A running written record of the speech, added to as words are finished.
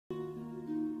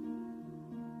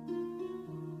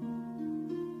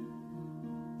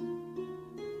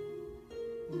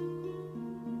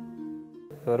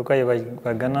abarwayi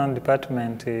bagana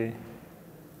department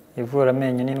ivura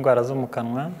amenyo n'indwara zo mu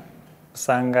kanwa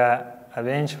usanga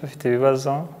abenshi bafite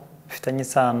ibibazo bifitanye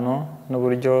isano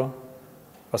n'uburyo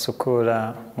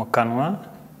basukura mu kanwa,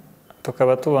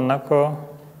 tukaba tubona ko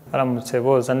baramutse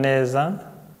boza neza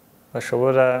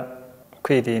bashobora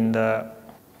kwirinda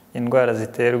indwara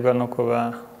ziterwa no kuba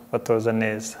batoza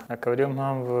neza. Akaba ariyo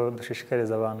mpamvu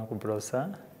dushishikariza abantu kuborosa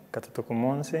gatatu ku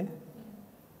munsi,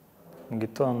 mu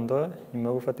gitondo nyuma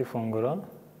yo gufata ifunguro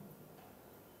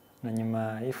na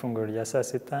nyuma y'ifunguro rya saa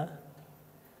sita,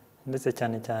 ndetse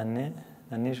cyane cyane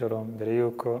na nijoro mbere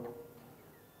y'uko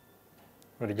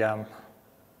uryama.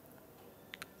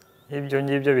 Ibyo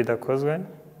ngibyo bidakozwe,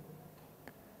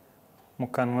 mu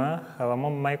kanwa habamo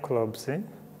microbes.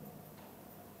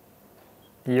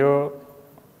 Iyo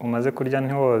umaze kurya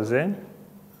ntiwoze,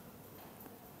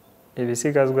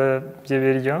 ibisigazwa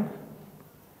by'ibiryo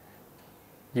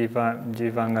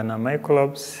byivanga na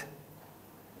microbes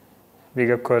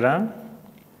bigakora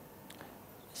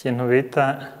ikintu bita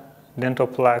dental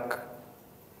plaque.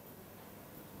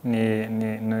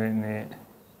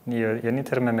 Iyo ni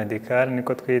terme medical,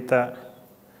 niko twita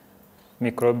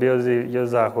microbe iyo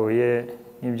zahuye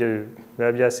n'ibyo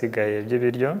biba byasigaye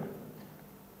by'ibiryo.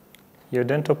 Iyo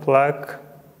dental plaque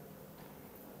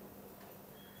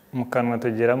mu kanwa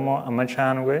tugiramo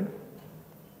amacandwe.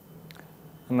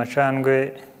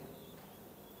 Amacandwe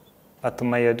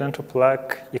atuma iyo dental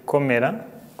plaque ikomera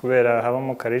kubera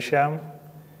habamo calcium.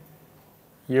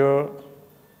 Iyo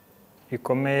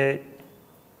ikomeye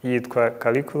yitwa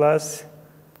calculus.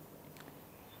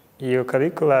 Iyo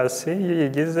calculus iyo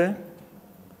uyigize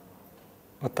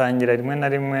utangira rimwe na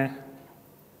rimwe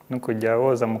no kujya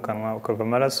woza mu kanwa ukava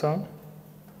amaraso,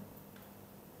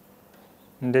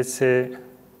 ndetse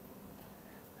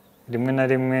rimwe na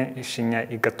rimwe ishinya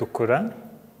igatukura.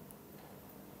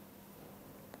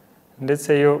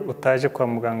 Ndetse iyo utaje kwa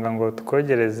muganga ngo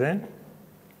tukogereze,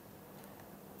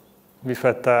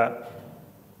 bifata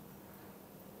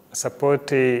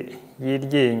support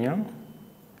y'iryinyo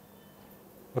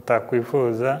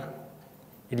utakwifuza,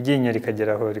 iryinyo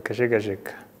rikageraho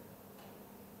rikajegajega.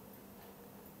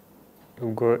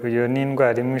 Ubwo iyo ni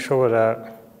indwara imwe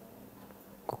ishobora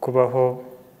kukubaho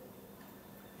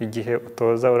igihe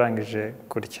utoza urangije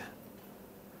kurya.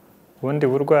 Ubundi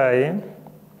burwayi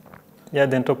ya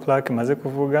dental plaque imaze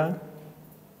kuvuga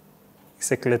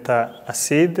isekreta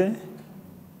acide.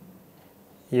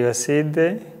 Iyo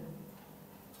acide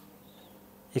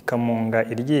ikamunga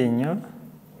iryinyo,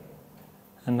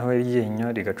 noneho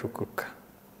iryinyo rigacukuka.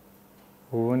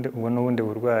 Ubu n'ubundi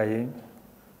burwayi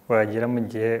wagira mu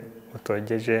gihe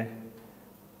utogeje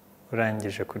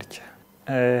urangije kurya.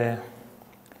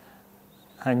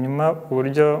 Hanyuma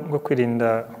uburyo bwo kwirinda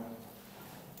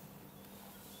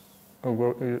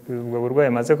ubwo burwayi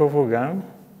maze kuvuga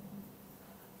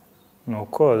ni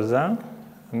ukoza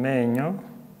amenyo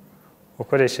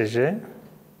ukoresheje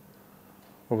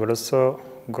uburoso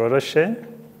bworoshe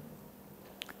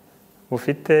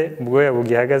bufite ubwoya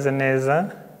bugihagaze neza,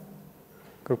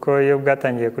 kuko iyo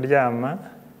bwatangiye kuryama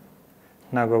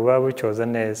ntabwo buba bucyoza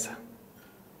neza.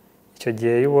 Icyo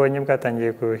gihe iyo ubonye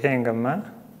bwatangiye guhengama,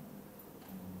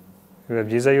 biba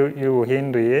byiza iyo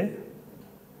ubuhinduye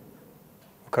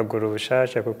ukagura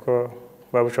ubushasha, kuko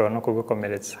buba bushobora no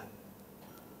kugukomeretsa.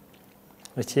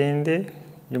 Ikindi,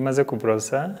 iyo umaze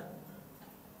kuborosa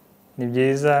ni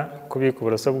byiza kubika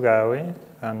uburoso bwawe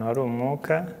ahantu hari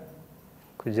umwuka,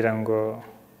 kugira ngo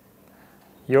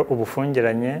iyo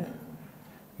ubufungiranye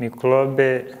microbe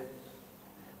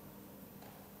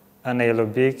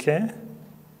anaerobique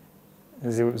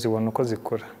zibona uko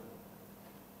zikura.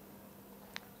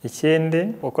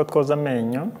 Ikindi, uko twoza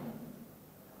amenyo,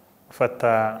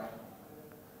 ufata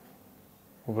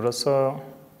uburoso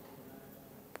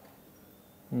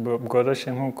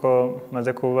bworoshye nk'uko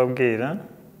maze kubabwira,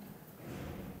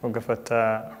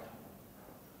 ugafata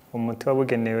umuti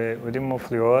wabugenewe urimo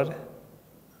fluor.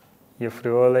 Iyo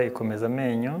fluor ikomeza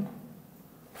amenyo.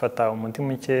 Ufata umuti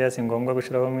mukeya, si ngombwa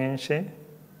gushyiraho mwinshi.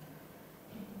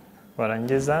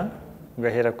 Warangiza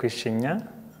ugahera ku ishinya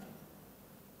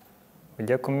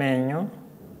ujya ku menyo,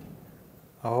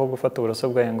 aho gufata uburoso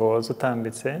bwawe ngo woze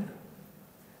utambitse,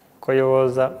 kuko iyo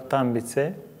woza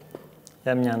utambitse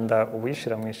ya myanda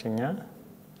uyishyira mu ishinya,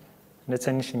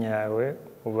 ndetse n'ishinya yawe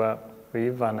uba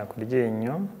uyivana ku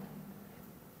ryinyo.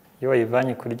 Iyo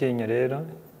wayivanye ku ryinyo rero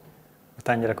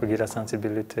utangira kugira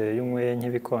sensibilité y'umweye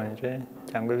nk'ibikonje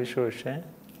cyangwa ibishushe,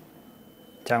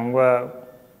 cyangwa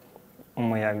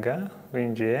umuyaga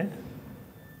winjiye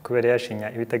kubera yashinya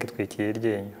iba itagitwikiye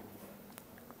iryinyo.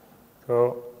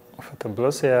 Ufata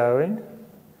borose yawe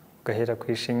ugahera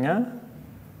ku ishinya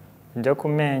ujya ku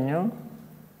menyo,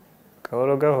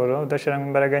 gahoro gahoro udashiramo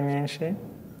imbaraga nyinshi,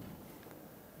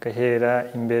 ugahera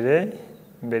imbere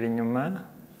inyuma,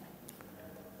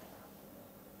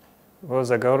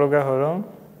 woza gahoro gahoro,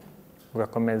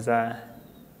 ugakomeza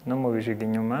no mu bijigo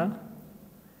inyuma,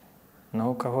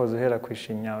 naho ukahoza uhera ku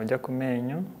ishinya ujya ku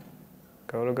menyo,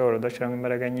 gahoro gahoro udashiramo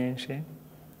imbaraga nyinshi,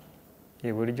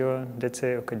 iburyo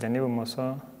ndetse ukajya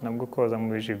n'ibumoso nabwo koza mu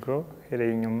bijigo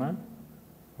uhereye inyuma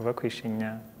uva ku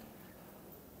ishinya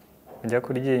ujya ku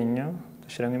ryinyo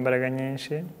udashiramo imbaraga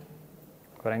nyinshi,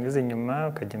 warangiza inyuma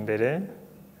ukajya imbere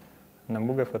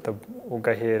nabwo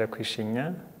ugahera ku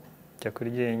ishinya ujya ku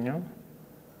ryinyo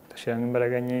udashiramo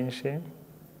imbaraga nyinshi,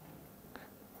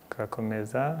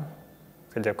 ugakomeza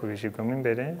ukajya ku bijigo mo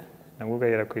imbere nabwo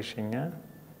ugahera ku ishinya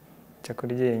ujya ku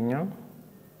ryinyo,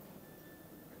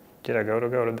 ugira gahoro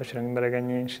gahoro udashiramo imbaraga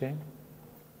nyinshi,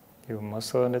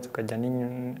 ibumoso ndetse ukajya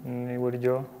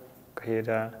n'iburyo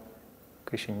ugahera ku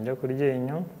ishinya ujya ku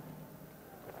ryinyo,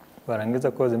 warangiza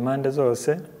koza impande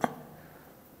zose,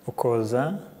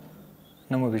 ukoza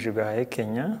no mu bijigo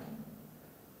hahekenya,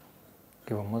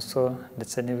 ibumoso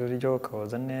ndetse n'iburyo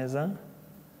ukahoza neza,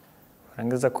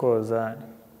 warangiza koza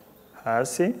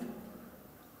hasi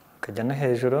ukajya no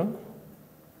hejuru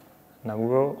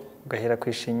nabwo ugahera ku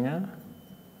ishinya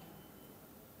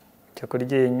ujya ku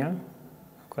ryinyo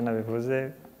uko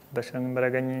nabivuze udashiramo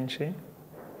imbaraga nyinshi,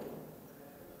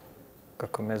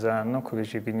 ugakomeza no ku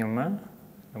bijigo inyuma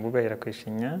nabwo ugahera ku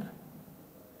ishinya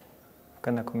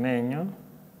ugana ku menyo,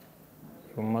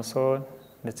 ibumoso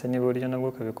ndetse n'iburyo nabwo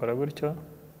ukabikora gutyo,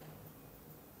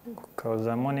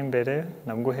 ukawuzamo n'imbere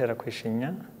nabwo uhera ku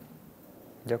ishinya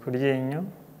ujya ku ryinyo,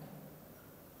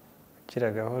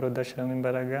 ugira gahoro udashiramo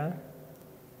imbaraga,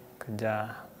 ukajya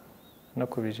no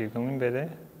ku bijigo mo imbere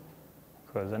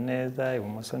ukoza neza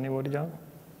ibumoso n'iburyo,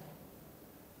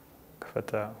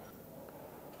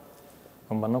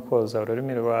 ugomba no koza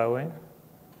ururimi rwawe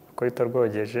uko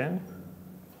rutarwogeje,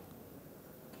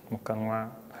 mu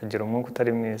kanwa hagira umwuka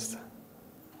utari mwiza,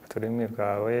 ururimi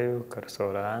rwawe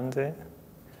ukarusohora hanze,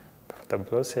 ugafata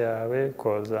borose yawe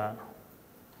ukoza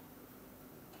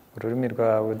ururimi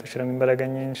rwawe udashiramo imbaraga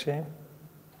nyinshi,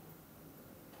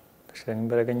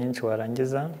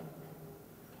 warangiza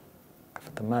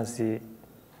ugafata amazi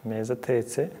meza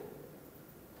atetse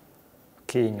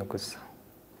ukiyinyuguza.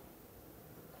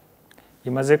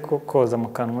 Iyo umaze koza mu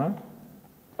kanwa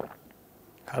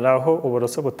hari aho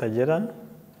uburoso butagera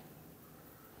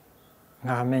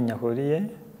nk'aho amenyo ahuriye,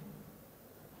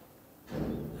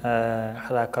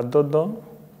 hari akadodo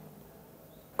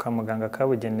kwa muganga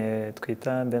kabugenewe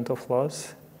twita dental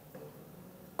floss.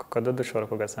 Ako kadodo ushobora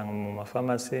kugasanga mu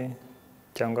mafarumasi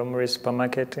cyangwa muri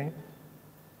supermarket,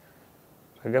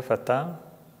 ukagafata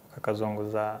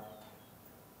ukakazunguza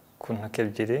ku ntoki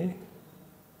ebyiri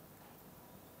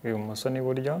ibumoso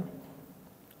n'iburyo,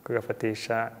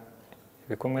 ukagafatisha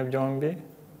ibikumwe byombi,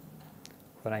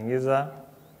 warangiza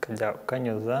ukajya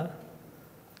ukanyuza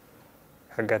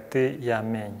hagati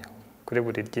y'amenyo kuri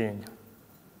buri ryinyo,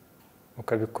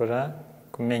 ukabikora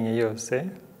ku menyo yose.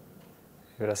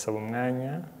 Birasaba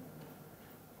umwanya,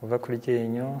 uva ku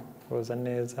ryinyo woza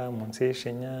neza munsi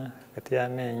y'ishinya hagati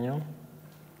y'amenyo,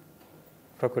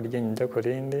 uva ku ryinyo ujya ku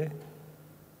rindi,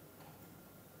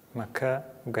 maka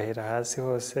ugahera hasi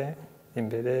hose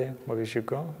imbere mu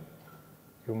bijigo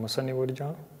ibumoso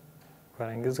n'iburyo,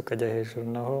 warangiza ukajya hejuru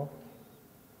naho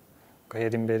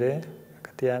ugahera imbere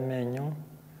hagati y'amenyo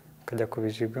ukajya ku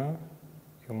bijigo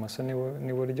ibumoso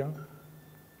n'iburyo,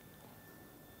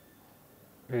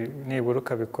 nibura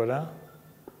ukabikora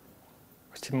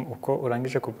uko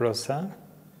urangije kuborosa.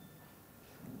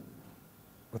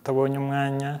 Utabonye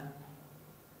umwanya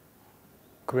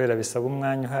kubera bisaba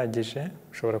umwanya uhagije,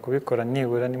 ushobora kubikora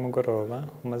nibura nimugoroba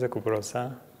umaze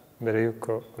kuborosa mbere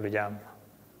y'uko uryama.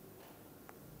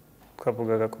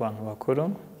 Twavugaga ku bantu bakuru,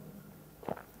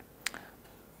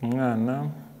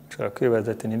 umwana ushobora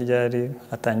kwibaza ati ni ryari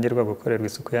atangirwa gukorerwa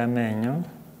isuku y'amenyo.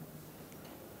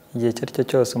 Igihe icyo ari cyo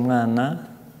cyose umwana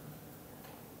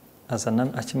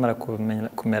akimara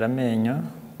kumera amenyo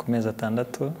ku mezi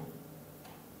 6,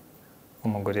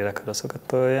 umugurira akaroso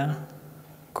gatoya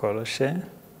koroshe,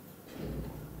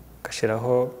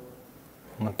 ugashyiraho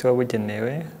umuti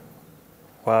wabugenewe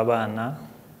w'abana,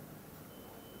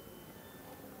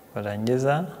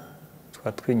 warangiza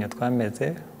twa twinyo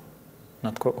twameze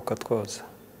natwo ukatwoza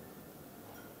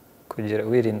kugira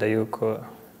wirinda yuko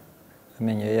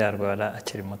amenyo ye yarwara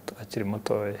akiri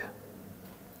mutoya,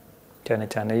 cyane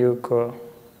cyane yuko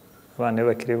abana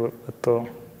bakiri bato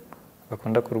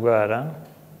bakunda kurwara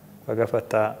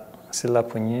bagafata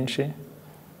sirapu nyinshi,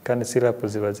 kandi sirapu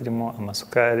ziba zirimo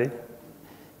amasukari.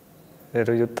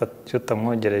 Rero iyo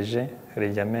utamwogereje hari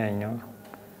igihe amenyo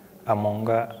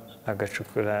amunga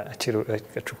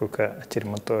agacukuka akiri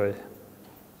mutoya.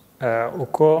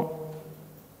 Uko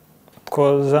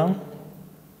twoza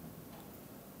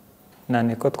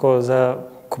niko twoza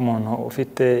ku muntu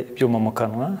ufite ibyuma mu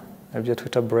kanwa, ibyo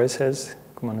twita braces.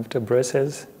 Ku muntu ufite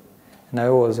braces nawe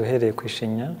woza uhereye ku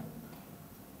ishinya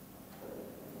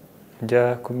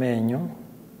ujya ku menyo.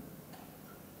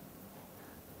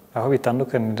 Aho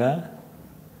bitandukanira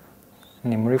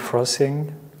ni muri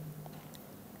flossing,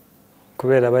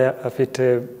 kubera aba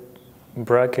afite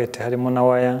bracket harimo na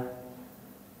wire,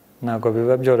 ntabwo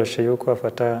biba byoroshye yuko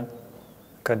afata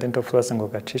ka dental floss ngo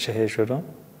gacishe hejuru.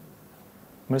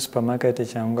 Muri supermarket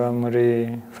cyangwa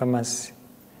muri pharmacy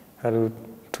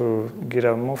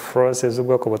tugiramo floss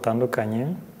z'ubwoko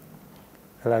butandukanye.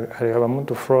 Habamo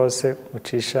floss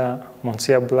ucisha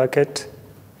munsi ya bracket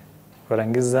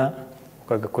warangiza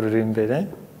ukagakurura imbere,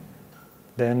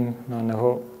 then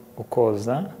noneho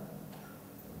ukoza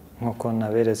nkuko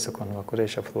naberetse ukuntu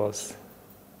bakoresha floss,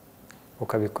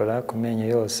 ukabikora ku menyo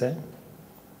yose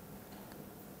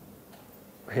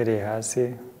uhereye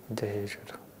hasi ujya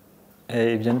hejuru.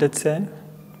 Ibyo ndetse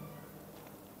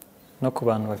no ku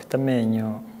bantu bafite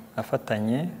amenyo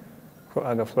afatanye ko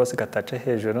agafloss gatace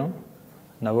hejuru,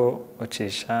 nabo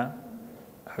ucisha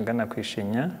ahagana ku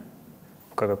ishinya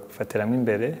ukagafatiramo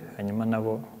imbere, hanyuma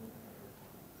nabo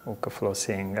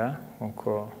ukaflossinga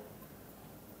nkuko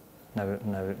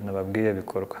nababwiye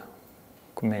bikorwa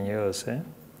ku menyo yose,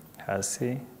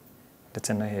 hasi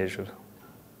ndetse no hejuru.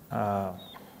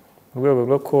 Mu rwego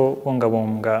rwo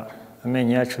kubungabunga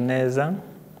amenyo yacu neza,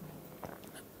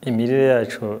 imirire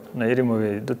yacu nayo iri mu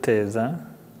biduteza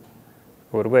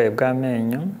uburwayi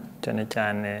bw'amenyo, cyane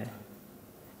cyane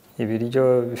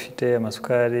ibiryo bifite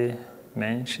amasukari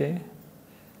menshi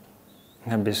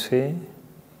nka biswi,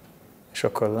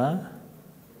 shokora,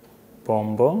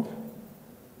 bombo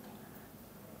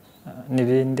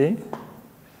n'ibindi.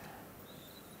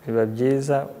 Biba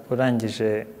byiza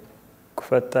urangije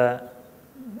gufata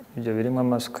ibyo birimo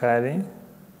amasukari,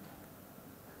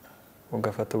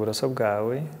 ugafata uburoso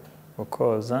bwawe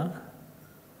ukoza,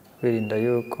 wirinda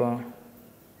yuko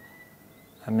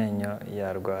amenyo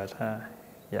yarwara,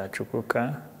 yacukuka,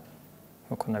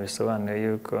 nkuko nabisobanuye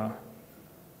yuko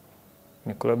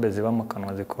mikorobe ziba mu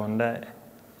kanwa zikunda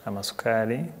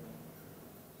amasukari.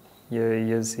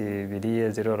 Iyo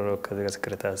zibiriye zirororoka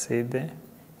zigasekreta acide,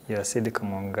 iyo acide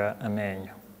ikamunga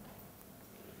amenyo.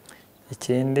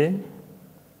 Ikindi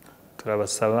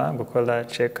turabasaba gukora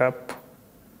check up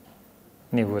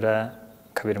nibura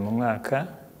 2 mu mwaka,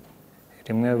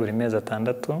 rimwe buri mezi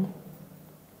 6,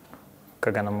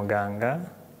 ukagana muganga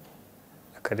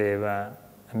akareba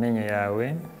amenyo yawe,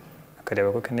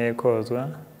 akareba ko akeneye kozwa,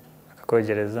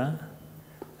 akakogereza.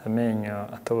 Amenyo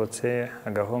atobotse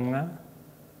agahomwa,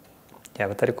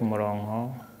 yaba atari ku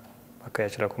murongo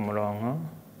bakayashyira ku murongo,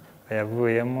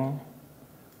 ayavuyemo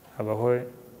habaho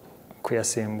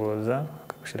kuyasimbuza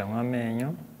bakagushyiramo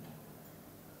amenyo.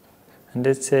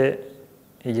 Ndetse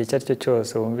igihe icyo ari cyo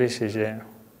cyose wumvishije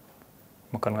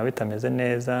mu kanwa bitameze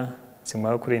neza, si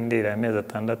ngombwa kurindira amezi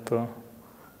 6,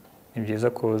 ni byiza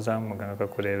kuza muganga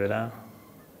akakurebera,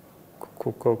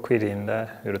 kuko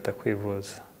kwirinda biruta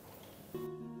kwivuza.